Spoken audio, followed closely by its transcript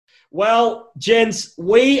Well, gents,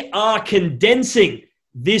 we are condensing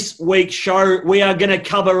this week's show. We are going to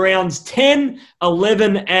cover rounds 10,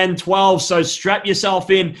 11, and 12. So strap yourself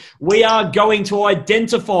in. We are going to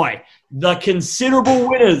identify the considerable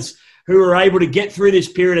winners who were able to get through this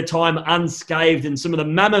period of time unscathed and some of the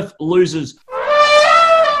mammoth losers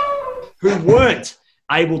who weren't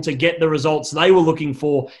able to get the results they were looking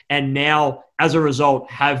for and now, as a result,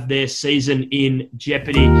 have their season in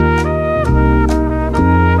jeopardy.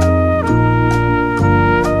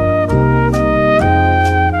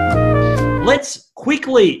 Let's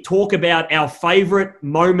quickly talk about our favourite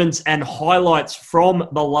moments and highlights from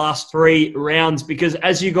the last three rounds because,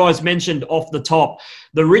 as you guys mentioned off the top,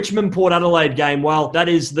 the Richmond-Port Adelaide game, well, that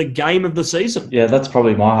is the game of the season. Yeah, that's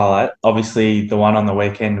probably my highlight. Obviously, the one on the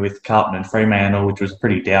weekend with Carlton and Fremantle, which was a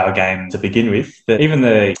pretty dour game to begin with. But even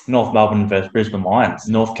the North Melbourne versus Brisbane Lions,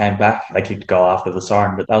 North came back. They kicked a goal after the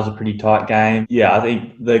siren, but that was a pretty tight game. Yeah, I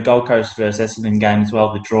think the Gold Coast versus Essendon game as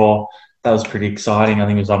well, the draw, that was pretty exciting. I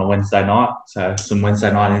think it was on a Wednesday night, so some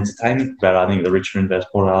Wednesday night entertainment. But I think the Richmond versus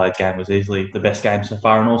Port Adelaide game was easily the best game so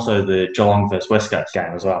far, and also the Geelong versus West Coast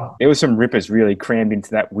game as well. There were some rippers really crammed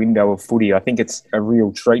into that window of footy. I think it's a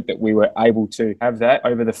real treat that we were able to have that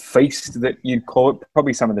over the feast that you'd call it.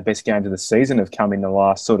 Probably some of the best games of the season have come in the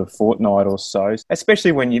last sort of fortnight or so,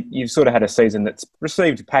 especially when you've sort of had a season that's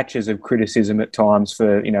received patches of criticism at times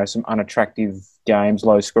for, some unattractive games,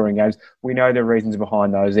 low-scoring games. We know the reasons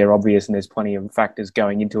behind those. They're obvious and there's plenty of factors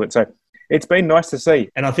going into it. So it's been nice to see.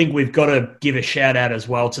 And I think we've got to give a shout-out as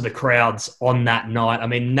well to the crowds on that night. I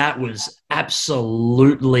mean, that was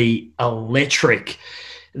absolutely electric.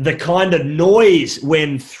 The kind of noise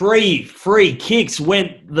when 3 free kicks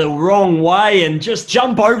went the wrong way and just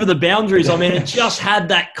jump over the boundaries. I mean, it just had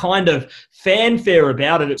that kind of fanfare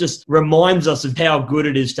about it. It just reminds us of how good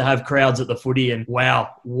it is to have crowds at the footy. And wow,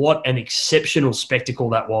 what an exceptional spectacle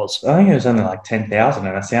that was. I think it was only like 10,000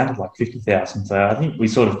 and it sounded like 50,000. So I think we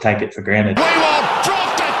sort of take it for granted. We will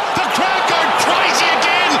drop it. The crowd go crazy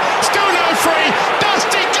again. Still no free.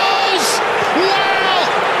 Dusty goals. Wow.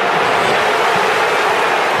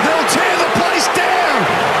 They'll tear the place down.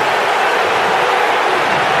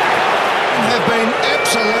 Have been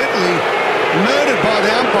absolutely murdered by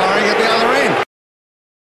the umpiring at the other end.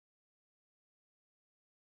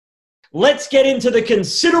 Let's get into the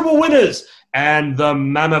considerable winners and the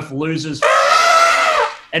mammoth losers.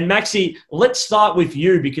 And Maxi, let's start with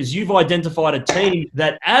you because you've identified a team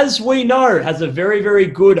that, as we know, has a very, very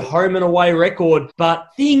good home and away record, but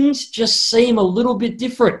things just seem a little bit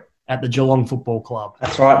different at the Geelong Football Club.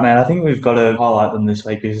 That's right, man. I think we've got to highlight them this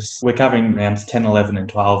week because we're covering rounds 10, 11 and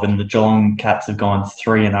 12 and the Geelong Cats have gone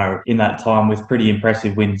 3-0 in that time with pretty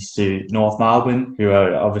impressive wins to North Melbourne, who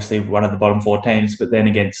are obviously one of the bottom four teams, but then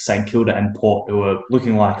against St Kilda and Port, who are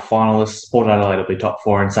looking like finalists. Port Adelaide will be top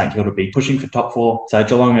four and St Kilda will be pushing for top four. So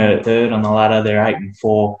Geelong are third on the ladder. They're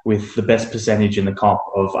 8-4 with the best percentage in the comp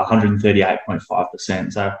of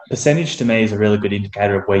 138.5%. So percentage to me is a really good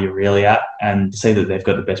indicator of where you're really at, and to see that they've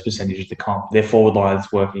got the best percentage of the comp. Their forward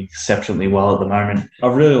line's working exceptionally well at the moment.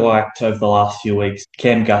 I've really liked over the last few weeks,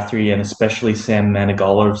 Cam Guthrie and especially Sam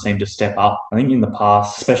Menegola have seemed to step up. I think in the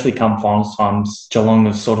past, especially come finals times, Geelong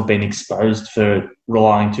has sort of been exposed for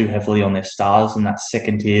relying too heavily on their stars, and that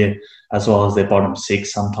second tier as well as their bottom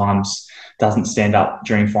six sometimes doesn't stand up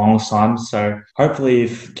during finals times. So hopefully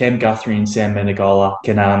if Cam Guthrie and Sam Menegola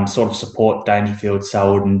can sort of support Dangerfield,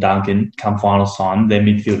 Selwood and Duncan come finals time, their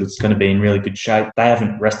midfield is going to be in really good shape. They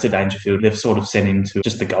haven't rested Dangerfield. They've sort of sent him to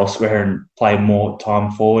just the goal square and play more time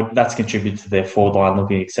forward. That's contributed to their forward line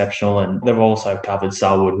looking exceptional, and they've also covered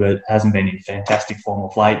Selwood, who hasn't been in fantastic form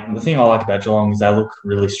of late. And the thing I like about Geelong is they look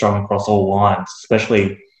really strong across all lines,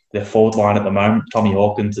 especially their forward line at the moment. Tommy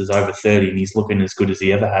Hawkins is over 30 and he's looking as good as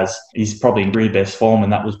he ever has. He's probably in career best form,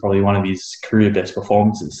 and that was probably one of his career best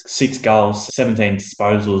performances. 6 goals, 17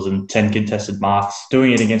 disposals and 10 contested marks.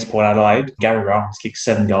 Doing it against Port Adelaide, Gary Rowan has kicked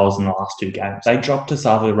 7 goals in the last 2 games. They dropped to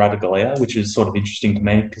Sava Radaglia, which is sort of interesting to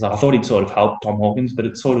me because I thought he'd sort of help Tom Hawkins, but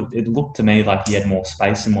it looked to me like he had more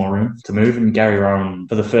space and more room to move. And Gary Rowan,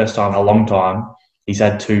 for the first time in a long time, he's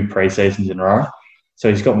had 2 pre-seasons in a row. So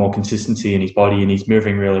he's got more consistency in his body and he's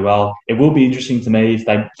moving really well. It will be interesting to me if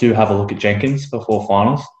they do have a look at Jenkins before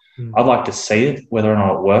finals. I'd like to see it. Whether or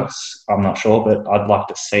not it works, I'm not sure, but I'd like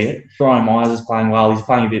to see it. Brian Myers is playing well. He's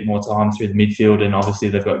playing a bit more time through the midfield, and obviously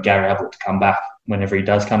they've got Gary Ablett to come back whenever he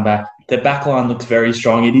does come back. Their backline looks very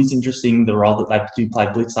strong. It is interesting the role that they do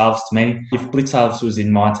play blitz halves to me. If blitz halves was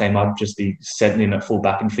in my team, I'd just be setting him at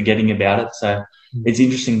fullback and forgetting about it. So it's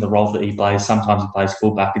interesting the role that he plays. Sometimes he plays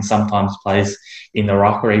fullback and sometimes plays in the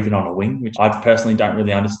ruck or even on a wing, which I personally don't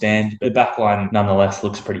really understand. The backline nonetheless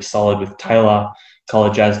looks pretty solid with Taylor,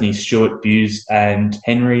 Kolajasny, Stewart, Buse and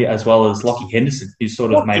Henry, as well as Lockie Henderson, who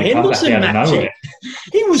sort of made a comeback out of nowhere.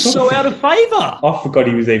 He was so out of favour. I forgot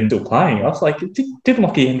he was even still playing. I was like, did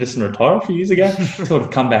Lockie Henderson retire a few years ago? Sort of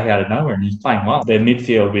come back out of nowhere, and he's playing well. Their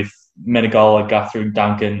midfield with Menegola, Guthrie,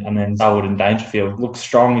 Duncan, and then Selwood and Dangerfield looks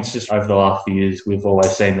strong. It's just over the last few years, we've always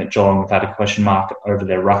seen that Geelong have had a question mark over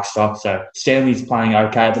their ruck stock. So Stanley's playing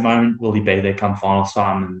okay at the moment. Will he be there come finals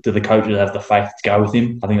time? And do the coaches have the faith to go with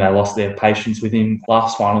him? I think they lost their patience with him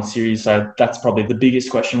last final series. So that's probably the biggest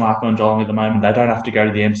question mark on Geelong at the moment. They don't have to go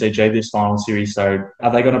to the MCG this final series. So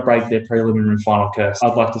are they going to break their preliminary final curse?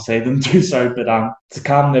 I'd like to see them do so. But to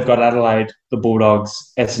come, they've got Adelaide, the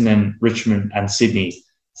Bulldogs, Essendon, Richmond and Sydney.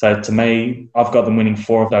 So to me, I've got them winning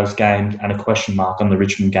 4 of those games and a question mark on the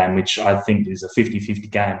Richmond game, which I think is a 50-50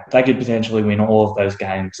 game. They could potentially win all of those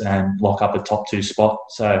games and lock up a top 2 spot.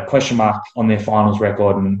 So question mark on their finals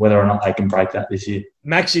record and whether or not they can break that this year.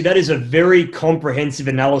 Maxi, that is a very comprehensive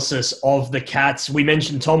analysis of the Cats. We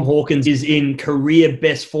mentioned Tom Hawkins is in career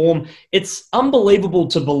best form. It's unbelievable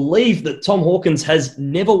to believe that Tom Hawkins has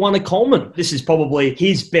never won a Coleman. This is probably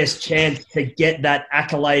his best chance to get that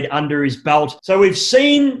accolade under his belt. So we've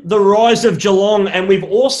seen the rise of Geelong, and we've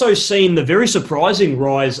also seen the very surprising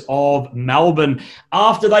rise of Melbourne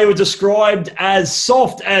after they were described as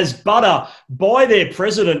soft as butter by their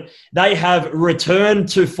president. They have returned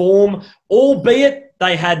to form, albeit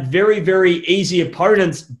they had very, very easy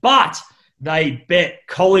opponents, but they bet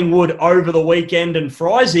Collingwood over the weekend. And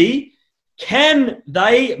Frizy, can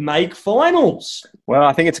they make finals? Well,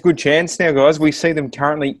 I think it's a good chance now, guys. We see them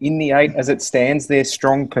currently in the 8 as it stands. Their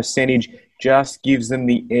strong percentage just gives them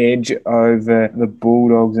the edge over the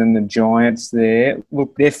Bulldogs and the Giants there.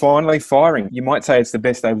 Look, they're finally firing. You might say it's the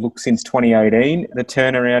best they've looked since 2018. The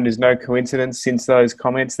turnaround is no coincidence. Since those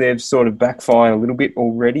comments, they've sort of backfired a little bit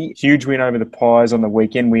already. Huge win over the Pies on the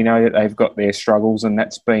weekend. We know that they've got their struggles and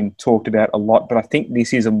that's been talked about a lot, but I think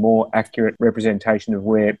this is a more accurate representation of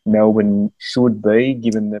where Melbourne should be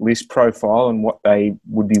given the list profile and what they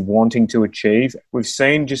would be wanting to achieve. We've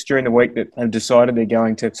seen just during the week that they've decided they're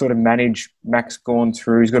going to sort of manage Max gone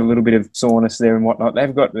through. He's got a little bit of soreness there and whatnot.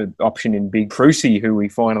 They've got the option in Big Prusy, who we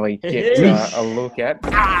finally get a look at.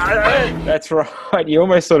 That's right. You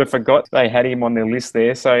almost sort of forgot they had him on their list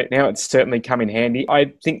there. So now it's certainly come in handy.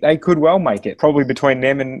 I think they could well make it, probably between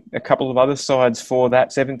them and a couple of other sides for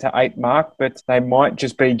that 7 to 8 mark, but they might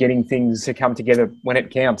just be getting things to come together when it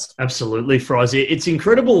counts. Absolutely, Frizy. It's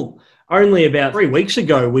incredible. Only about 3 weeks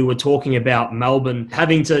ago, we were talking about Melbourne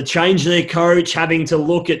having to change their coach, having to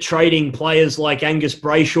look at trading players like Angus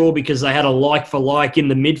Brayshaw because they had a like-for-like in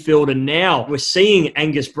the midfield. And now we're seeing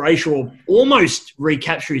Angus Brayshaw almost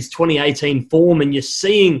recapture his 2018 form, and you're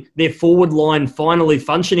seeing their forward line finally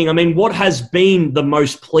functioning. I mean, what has been the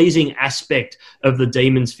most pleasing aspect of the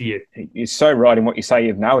Demons for you? You're so right in what you say.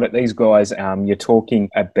 You've nailed it. These guys, you're talking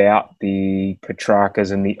about the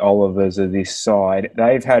Petrarcas and the Olivers of this side.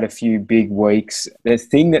 They've had a few big weeks. The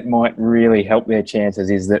thing that might really help their chances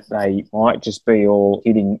is that they might just be all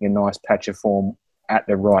hitting a nice patch of form at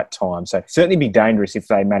the right time. So certainly be dangerous if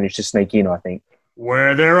they manage to sneak in, I think.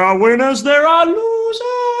 Where there are winners, there are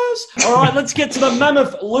losers. All right, let's get to the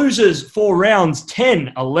mammoth losers for rounds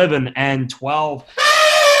 10, 11 and 12.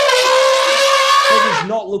 It is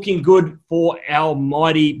not looking good for our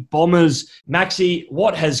mighty Bombers. Maxi,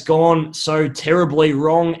 what has gone so terribly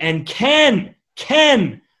wrong, and can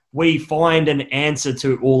we find an answer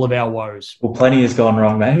to all of our woes? Well, plenty has gone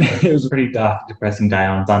wrong, man. It was a pretty dark, depressing day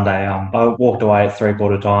on Sunday. I walked away at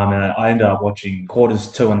 3/4 time and I ended up watching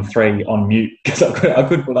quarters 2 and 3 on mute because I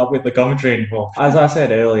couldn't put up with the commentary anymore. As I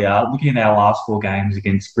said earlier, looking at our last 4 games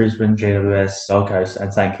against Brisbane, GWS, Gold Coast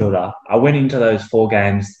and St Kilda, I went into those 4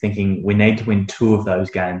 games thinking we need to win 2 of those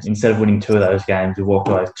games. Instead of winning 2 of those games, we walked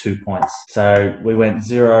away with 2 points. So we went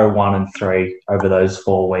 0, 1 and 3 over those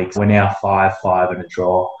 4 weeks. We're now 5-5 and a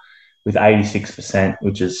draw, with 86%,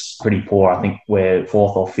 which is pretty poor. I think we're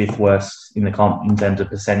 4th or 5th worst in the comp in terms of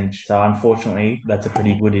percentage. So unfortunately, that's a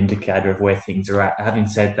pretty good indicator of where things are at. Having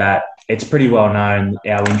said that, it's pretty well known,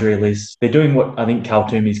 our injury list. They're doing what I think Cal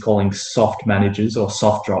Toomey is calling soft managers or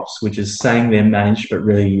soft drops, which is saying they're managed, but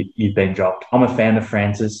really you've been dropped. I'm a fan of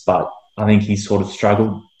Francis, but I think he's sort of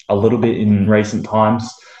struggled a little bit in recent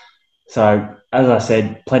times. So as I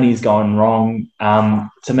said, plenty's gone wrong.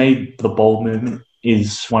 To me, the ball movement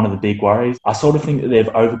is one of the big worries. I sort of think that they've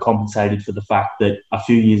overcompensated for the fact that a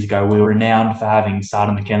few years ago we were renowned for having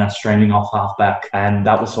Sada McKenna streaming off halfback, and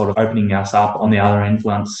that was sort of opening us up on the other end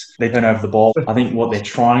once they turn over the ball. I think what they're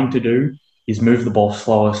trying to do is move the ball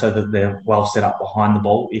slower so that they're well set up behind the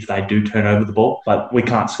ball if they do turn over the ball, but we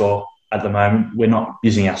can't score. at the moment. We're not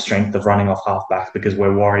using our strength of running off half-back because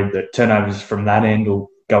we're worried that turnovers from that end will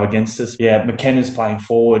go against us. Yeah, McKenna's playing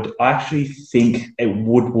forward. I actually think it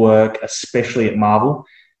would work, especially at Marvel,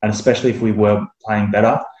 and especially if we were playing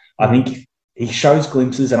better. I think he shows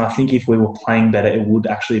glimpses, and I think if we were playing better, it would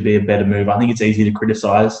actually be a better move. I think it's easy to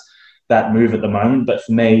criticise that move at the moment, but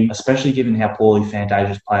for me, especially given how poorly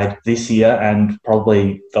Fantasia's played this year and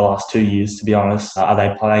probably the last 2 years, to be honest, are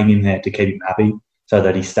they playing in there to keep him happy so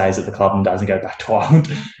that he stays at the club and doesn't go back to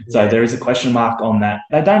Ireland? So there is a question mark on that.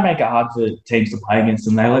 They don't make it hard for teams to play against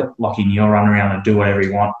them. They let Lachie Neale run around and do whatever he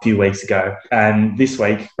wants a few weeks ago. And this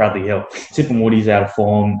week, Bradley Hill. Tip and Woody's out of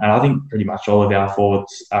form, and I think pretty much all of our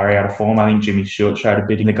forwards are out of form. I think Jimmy Stewart showed a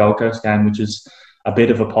bit in the Gold Coast game, which is a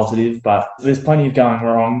bit of a positive, but there's plenty of going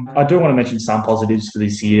wrong. I do want to mention some positives for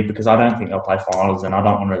this year because I don't think they'll play finals and I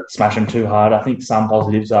don't want to smash them too hard. I think some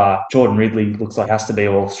positives are Jordan Ridley looks like has to be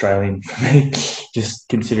All-Australian for me, just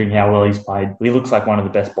considering how well he's played. He looks like one of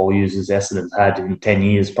the best ball users Essendon's had in 10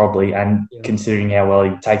 years probably, and considering how well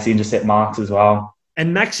he takes intercept marks as well.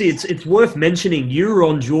 And Maxi, it's worth mentioning, you were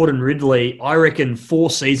on Jordan Ridley, I reckon, 4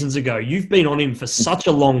 seasons ago. You've been on him for such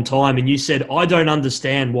a long time, and you said, I don't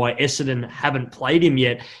understand why Essendon haven't played him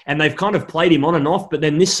yet. And they've kind of played him on and off, but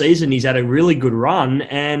then this season he's had a really good run,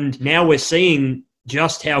 and now we're seeing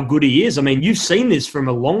just how good he is. I mean, you've seen this from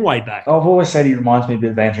a long way back. I've always said he reminds me a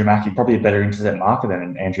bit of Andrew Mackie, probably a better intercept marker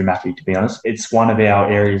than Andrew Mackie, to be honest. It's one of our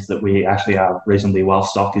areas that we actually are reasonably well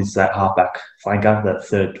stocked is that halfback flanker, that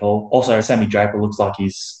third tall. Also, Sammy Draper looks like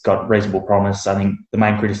he's got reasonable promise. I think the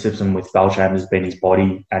main criticism with Beltram has been his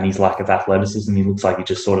body and his lack of athleticism. He looks like he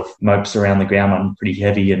just sort of mopes around the ground on pretty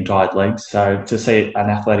heavy and tired legs. So to see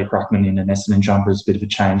an athletic ruckman in an Essendon jumper is a bit of a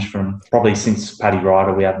change from probably since Paddy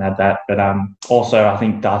Ryder, we haven't had that. But also, I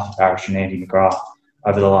think Darcy Parish and Andy McGrath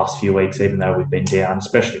over the last few weeks, even though we've been down,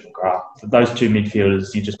 especially McGrath. Those two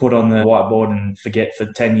midfielders, you just put on the whiteboard and forget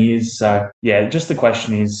for 10 years. So, yeah, just the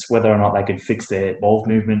question is whether or not they can fix their ball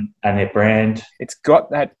movement and their brand. It's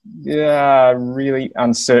got that really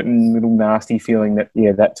uncertain little nasty feeling that,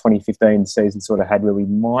 that 2015 season sort of had, where we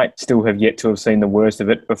might still have yet to have seen the worst of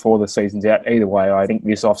it before the season's out. Either way, I think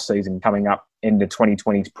this off-season coming up end of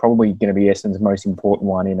 2020 is probably going to be Essendon's most important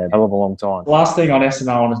one in a hell of a long time. Last thing on Essendon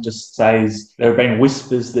I want to just say is there have been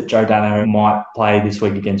whispers that Joe Dano might play this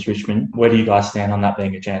week against Richmond. Where do you guys stand on that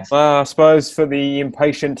being a chance? I suppose for the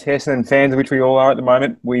impatient Essendon fans, which we all are at the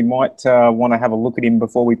moment, we might want to have a look at him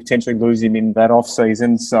before we potentially lose him in that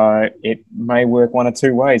off-season. So it may work one or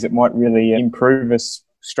two ways. It might really improve us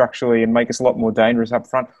structurally and make us a lot more dangerous up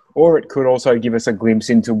front, or it could also give us a glimpse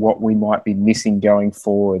into what we might be missing going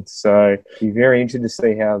forward. So be very interested to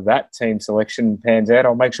see how that team selection pans out.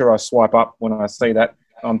 I'll make sure I swipe up when I see that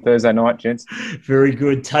on Thursday night, gents. Very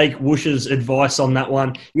good. Take Woosh's advice on that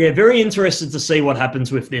one. Yeah, very interested to see what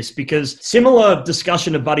happens with this, because similar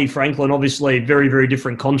discussion of Buddy Franklin, obviously very, very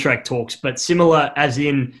different contract talks, but similar as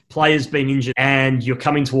in players being injured and you're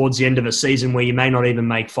coming towards the end of a season where you may not even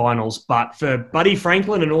make finals. But for Buddy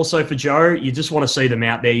Franklin and also for Joe, you just want to see them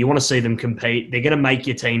out there. You want to see them compete. They're going to make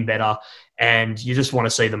your team better, and you just want to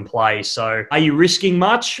see them play. So are you risking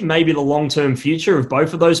much? Maybe the long-term future of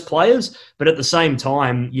both of those players, but at the same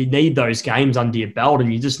time, you need those games under your belt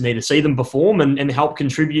and you just need to see them perform and help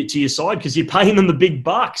contribute to your side because you're paying them the big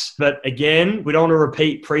bucks. But again, we don't want to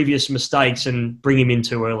repeat previous mistakes and bring him in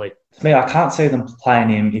too early. To me, I can't see them playing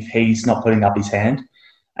him if he's not putting up his hand.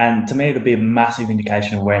 And to me, it'll be a massive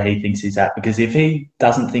indication of where he thinks he's at, because if he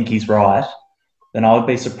doesn't think he's right, then I would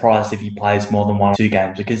be surprised if he plays more than 1 or 2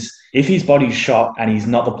 games. Because if his body's shot and he's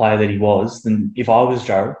not the player that he was, then if I was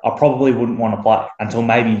Joe, I probably wouldn't want to play until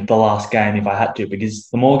maybe the last game if I had to. Because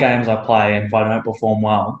the more games I play and if I don't perform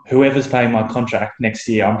well, whoever's paying my contract next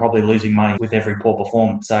year, I'm probably losing money with every poor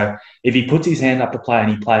performance. So if he puts his hand up to play and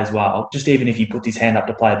he plays well, just even if he puts his hand up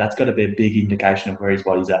to play, that's got to be a big indication of where his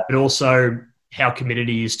body's at. But also how committed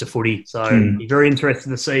he is to footy. So very interested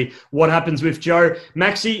to see what happens with Joe.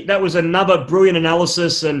 Maxi, that was another brilliant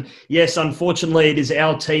analysis. And yes, unfortunately, it is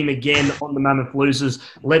our team again on the Mammoth Losers.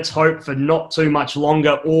 Let's hope for not too much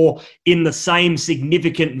longer or in the same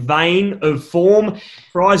significant vein of form.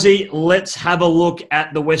 Frizy, let's have a look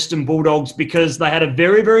at the Western Bulldogs, because they had a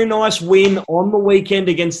very, very nice win on the weekend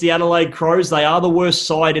against the Adelaide Crows. They are the worst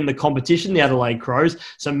side in the competition, the Adelaide Crows.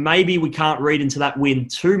 So maybe we can't read into that win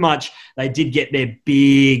too much. They did get their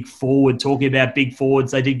big forward. Talking about big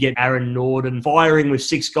forwards, they did get Aaron Norden firing with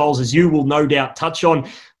 6 goals, as you will no doubt touch on.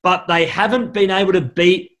 But they haven't been able to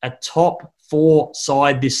beat a top 4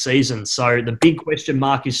 side this season. So the big question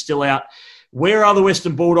mark is still out Where are the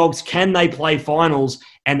Western Bulldogs? Can they play finals?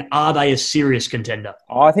 And are they a serious contender?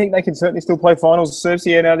 I think they can certainly still play finals.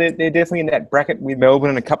 Yeah, no, they're definitely in that bracket with Melbourne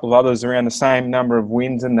and a couple of others around the same number of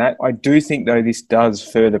wins and that. I do think, though, this does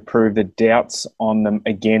further prove the doubts on them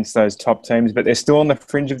against those top teams, but they're still on the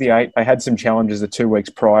fringe of the 8. They had some challenges the 2 weeks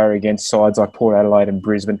prior against sides like Port Adelaide and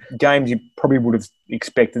Brisbane. Games you probably would have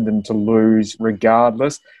expected them to lose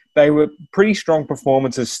regardless. They were pretty strong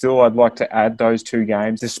performances still, I'd like to add, those 2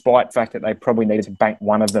 games, despite the fact that they probably needed to bank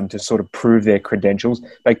one of them to sort of prove their credentials.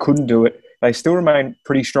 They couldn't do it. They still remain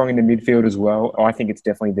pretty strong in the midfield as well. I think it's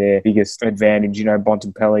definitely their biggest advantage. You know,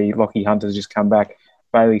 Bontempelli, Lockie Hunter's just come back.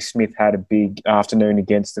 Bailey Smith had a big afternoon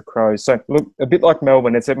against the Crows. So, look, a bit like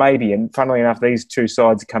Melbourne, it's a maybe. And funnily enough, these 2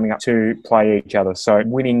 sides are coming up to play each other. So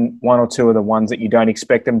winning 1 or 2 of the ones that you don't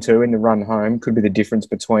expect them to in the run home could be the difference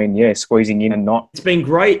between, squeezing in and not. It's been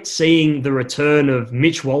great seeing the return of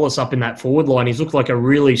Mitch Wallace up in that forward line. He's looked like a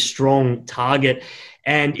really strong target.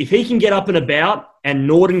 And if he can get up and about, and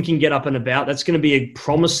Norton can get up and about, that's going to be a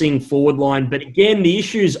promising forward line. But again, the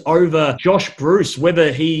issue's over Josh Bruce,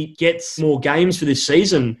 whether he gets more games for this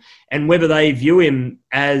season and whether they view him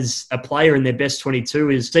as a player in their best 22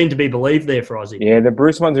 is seen to be believed there for Aussie. Yeah, the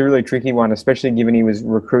Bruce one's a really tricky one, especially given he was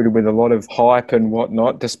recruited with a lot of hype and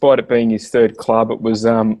whatnot. Despite it being his 3rd club, it was,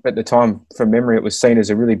 at the time, from memory, it was seen as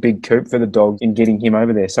a really big coup for the Dogs in getting him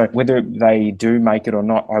over there. So whether they do make it or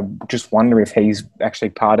not, I just wonder if he's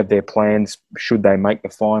actually part of their plans should they make the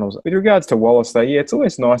finals. With regards to Wallace, though, it's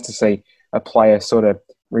always nice to see a player sort of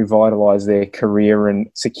revitalise their career and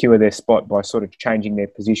secure their spot by sort of changing their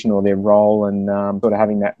position or their role and sort of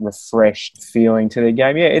having that refreshed feeling to their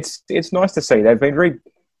game. Yeah, it's nice to see. They've been very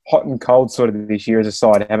hot and cold sort of this year as a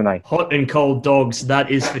side, haven't they? Hot and cold Dogs, that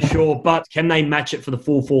is for sure. But can they match it for the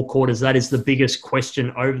full 4 quarters? That is the biggest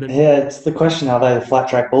question over them. Yeah, it's the question, are they the flat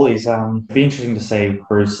track bullies? It'd be interesting to see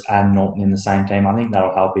Bruce and Norton in the same team. I think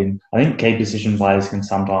that'll help him. I think key position players can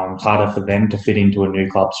sometimes harder for them to fit into a new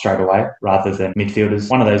club straight away rather than midfielders.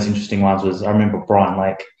 One of those interesting ones was, I remember Brian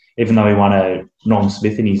Lake, even though he won a Norm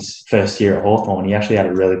Smith in his first year at Hawthorn, he actually had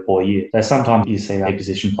a really poor year. So sometimes you see key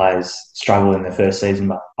position players struggle in their first season,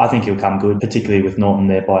 but I think he'll come good, particularly with Norton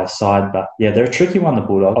there by his side. But yeah, they're a tricky one, the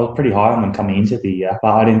Bulldogs. I was pretty high on them coming into the year,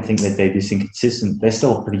 but I didn't think they'd be this inconsistent. They're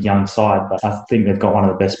still a pretty young side, but I think they've got one of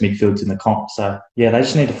the best midfields in the comp. So yeah, they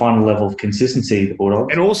just need to find a level of consistency, the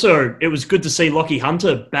Bulldogs. And also, it was good to see Lockie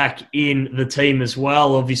Hunter back in the team as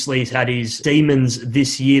well. Obviously, he's had his demons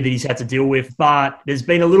this year that he's had to deal with, but there's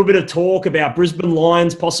been a little bit of talk about Brisbane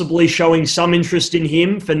Lions possibly showing some interest in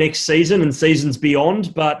him for next season and seasons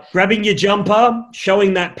beyond. But grabbing your jumper,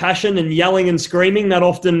 showing that passion and yelling and screaming, that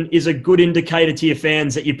often is a good indicator to your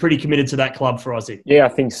fans that you're pretty committed to that club for Aussie. Yeah, I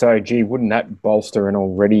think so. Gee, wouldn't that bolster an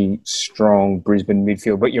already strong Brisbane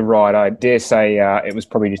midfield? But you're right. I dare say it was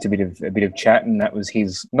probably just a bit of chat, and that was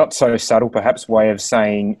his not so subtle, perhaps, way of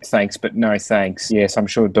saying thanks, but no thanks. Yes, I'm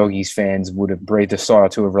sure Doggies fans would have breathed a sigh or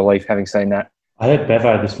two of relief having seen that. I heard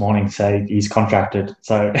Bevo this morning say he's contracted.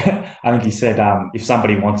 So I think he said if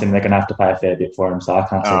somebody wants him, they're going to have to pay a fair bit for him. So I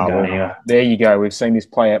can't see him going anywhere. There you go. We've seen this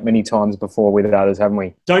play out many times before with others, haven't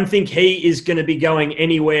we? Don't think he is going to be going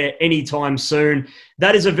anywhere anytime soon.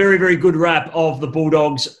 That is a very, very good wrap of the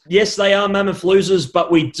Bulldogs. Yes, they are mammoth losers,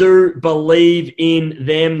 but we do believe in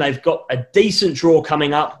them. They've got a decent draw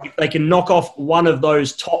coming up. If they can knock off one of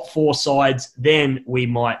those top 4 sides, then we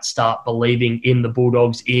might start believing in the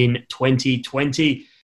Bulldogs in 2020.